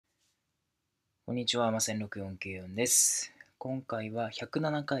こんにちは、masa46494です。今回は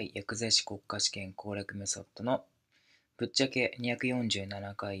107回薬剤師国家試験攻略メソッドのぶっちゃけ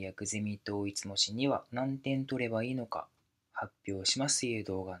247回薬ゼミ統一模試には何点取ればいいのか発表しますという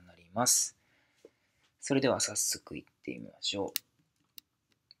動画になります。それでは早速いってみましょ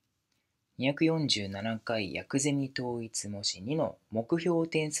う。247回薬ゼミ統一模試2の目標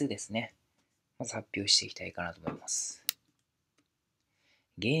点数ですね。まず発表していきたいかなと思います。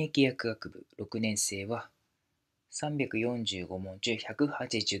現役薬学部6年生は345問中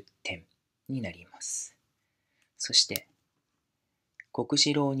180点になります。そして、国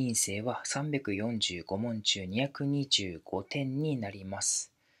試浪人生は345問中225点になりま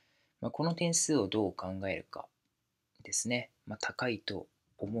す。この点数をどう考えるかですね。高いと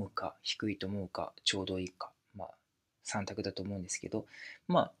思うか、低いと思うか、ちょうどいいか、3択だと思うんですけど、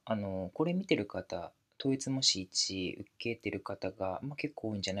これ見てる方、統一模試1受けてる方が、結構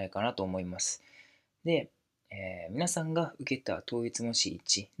多いんじゃないかなと思います。で、皆さんが受けた統一模試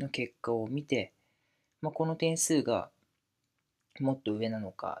1の結果を見て、この点数がもっと上な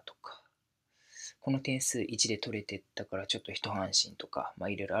のかとか、この点数1で取れてったからちょっと一安心とか、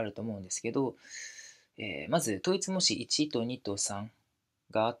いろいろあると思うんですけど、まず統一模試1と2と3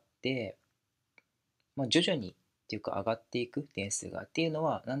があって、徐々にっていうか上がっていく点数がっていうの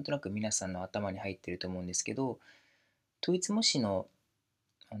はなんとなく皆さんの頭に入ってると思うんですけど、統一模試の、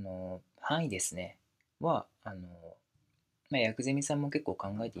範囲ですねは薬ゼミさんも結構考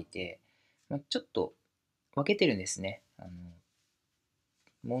えていて、ちょっと分けてるんですね。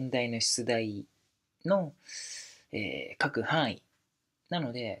問題の出題の、各範囲。な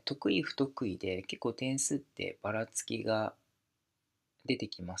ので、得意不得意で結構点数ってばらつきが出て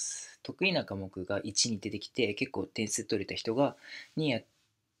きます。得意な科目が1に出てきて、結構点数取れた人が2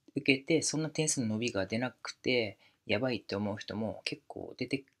受けて、そんな点数の伸びが出なくて、やばいって思う人も結構出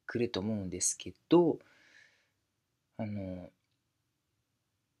てくると思うんですけど、ある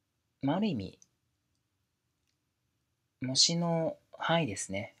意味、模試の範囲で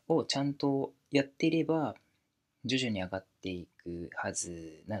すね、をちゃんとやっていれば、徐々に上がっていくは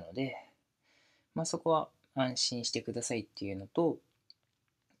ずなので、そこは安心してくださいっていうのと、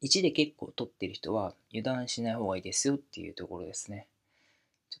1で結構取ってる人は油断しない方がいいですよっていうところですね。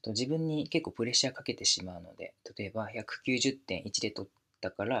ちょっと自分に結構プレッシャーかけてしまうので、例えば190点1で取った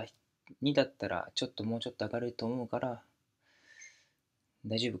から、2だったらもうちょっと上がると思うから、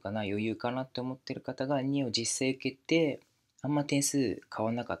大丈夫かな、余裕かなって思ってる方が2を実際受けて、あんま点数変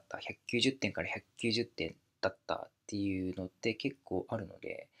わんなかった、190点から190点だったっていうのって結構あるの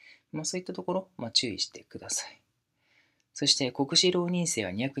で、そういったところ、注意してください。そして国試浪人生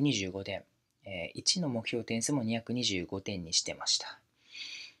は225点、1の目標点数も225点にしてました。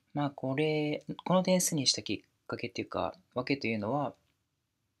この点数にしたきっかけっていうか、わけというのは、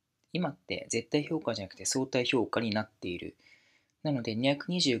今って絶対評価じゃなくて相対評価になっている。なので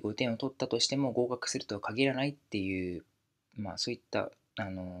225点を取ったとしても合格するとは限らないっていう、そういった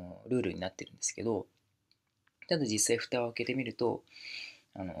ルールになってるんですけど、ただ実際蓋を開けてみると、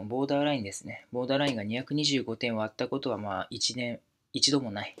ボーダーラインですね。ボーダーラインが225点割ったことは1年一度も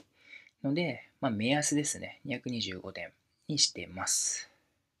ないので、目安ですね。225点にしてます。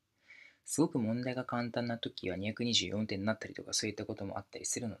すごく問題が簡単な時は224点になったりとかそういったこともあったり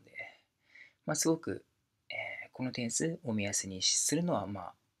するので、すごく、この点数を目安にするの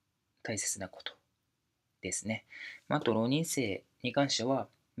は大切なことですね。あと浪人生に関しては、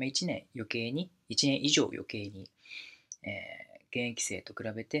1年余計に、1年以上余計に、現役生と比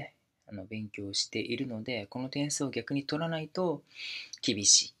べて勉強しているので、この点数を逆に取らないと厳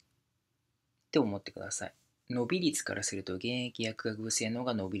しいって思ってください。伸び率からすると現役薬学部生の方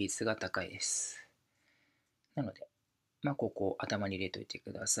が伸び率が高いです。なので、ここを頭に入れておいて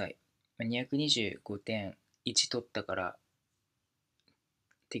ください。225点1取ったから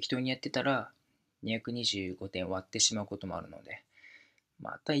適当にやってたら225点割ってしまうこともあるので、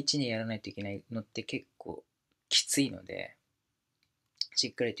また1年やらないといけないのって結構きついので、し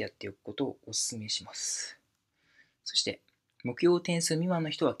っかりとやっておくことをお勧めします。そして、目標点数未満の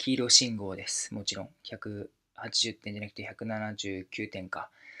人は黄色信号です。もちろん、180点じゃなくて179点か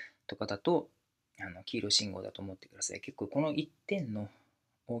とかだと、黄色信号だと思ってください。結構この1点の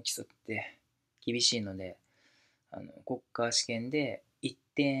大きさって厳しいので、国家試験で1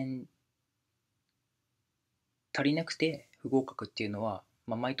点足りなくて不合格っていうのは、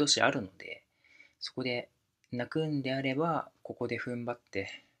毎年あるので、そこで泣くんであれば、ここで踏ん張っ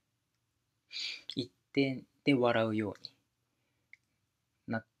て1点で笑うように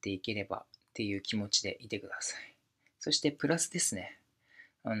なっていければっていう気持ちでいてください。そしてプラスですね、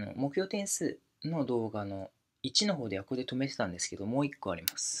目標点数の動画の1の方ではここで止めてたんですけど、もう1個あり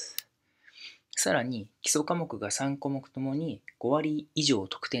ます。さらに基礎科目が3項目ともに5割以上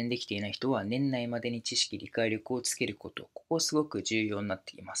得点できていない人は年内までに知識理解力をつけること、ここすごく重要になっ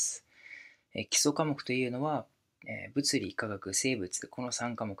ています。基礎科目というのは物理、化学、生物、この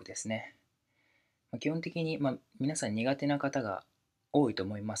3科目ですね。基本的に、皆さん苦手な方が多いと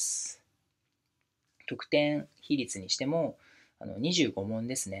思います。得点比率にしても25問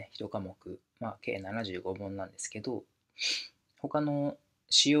ですね、1科目。計75問なんですけど、他の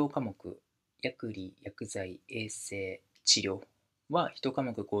主要科目、薬理、薬剤、衛生、治療は1科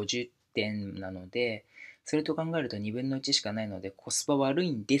目50点なので、それと考えると2分の1しかないのでコスパ悪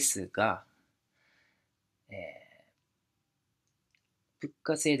いんですが、物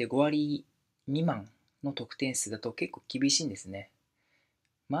価制で5割未満の得点数だと結構厳しいんですね。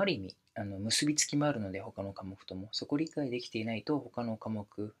ある意味結びつきもあるので他の科目ともそこ理解できていないと他の科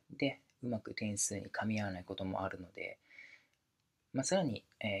目でうまく点数に噛み合わないこともあるので、さらに、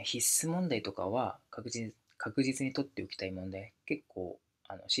必須問題とかは確実に取っておきたい問題、結構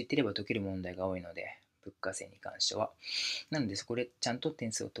知っていれば解ける問題が多いので、物価制に関しては。なのでそこでちゃんと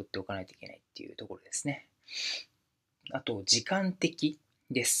点数を取っておかないといけないっていうところですね。あと時間的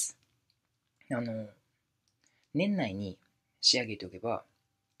です。年内に仕上げておけば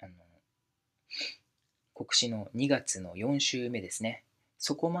国試の2月の4週目ですね、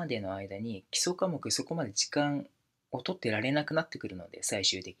そこまでの間に基礎科目そこまで時間を取ってられなくなってくるので、最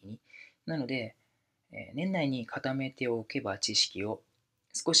終的に。なので、年内に固めておけば知識を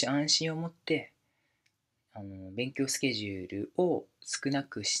少し安心を持って勉強スケジュールを少な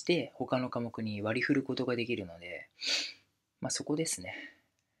くして他の科目に割り振ることができるので、そこですね。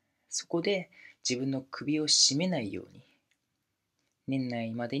そこで自分の首を絞めないように年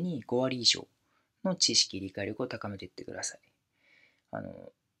内までに5割以上の知識理解力を高めていってください。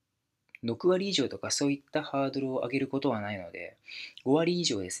6割以上とかそういったハードルを上げることはないので、5割以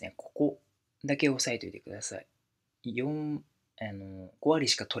上ですね、ここだけ押さえておいてください。5割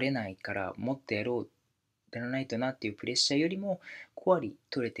しか取れないからもっとやらないとなっていうプレッシャーよりも5割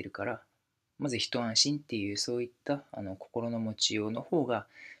取れてるからまず一安心っていう、そういった心の持ちようの方が、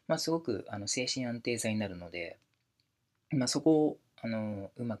すごく精神安定剤になるので、そこを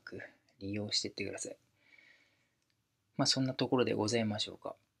うまく利用していってください。そんなところでございましょう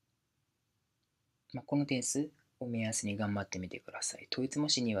か。この点数を目安に頑張ってみてください。統一模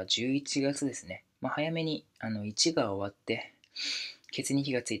試には11月ですね。早めに1が終わってケツに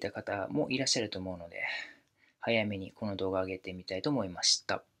火がついた方もいらっしゃると思うので、早めにこの動画を上げてみたいと思いまし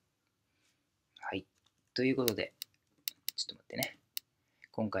た。はい。ということで、ちょっと待ってね。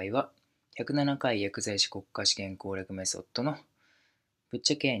今回は107回薬剤師国家試験攻略メソッドのぶっ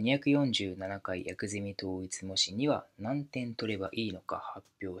ちゃけ247回薬ゼミ統一模試には何点取ればいいのか発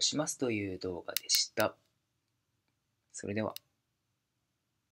表しますという動画でした。それでは。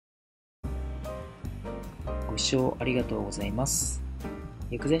ご視聴ありがとうございます。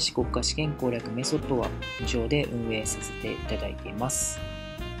薬剤師国家試験攻略メソッドは無償で運営させていただいています。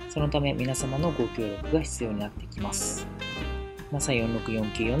そのため皆様のご協力が必要になってきます。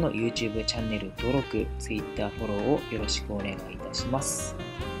masa46494 の YouTube チャンネル登録、Twitter フォローをよろしくお願いいたします。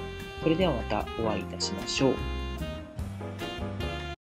それではまたお会いいたしましょう。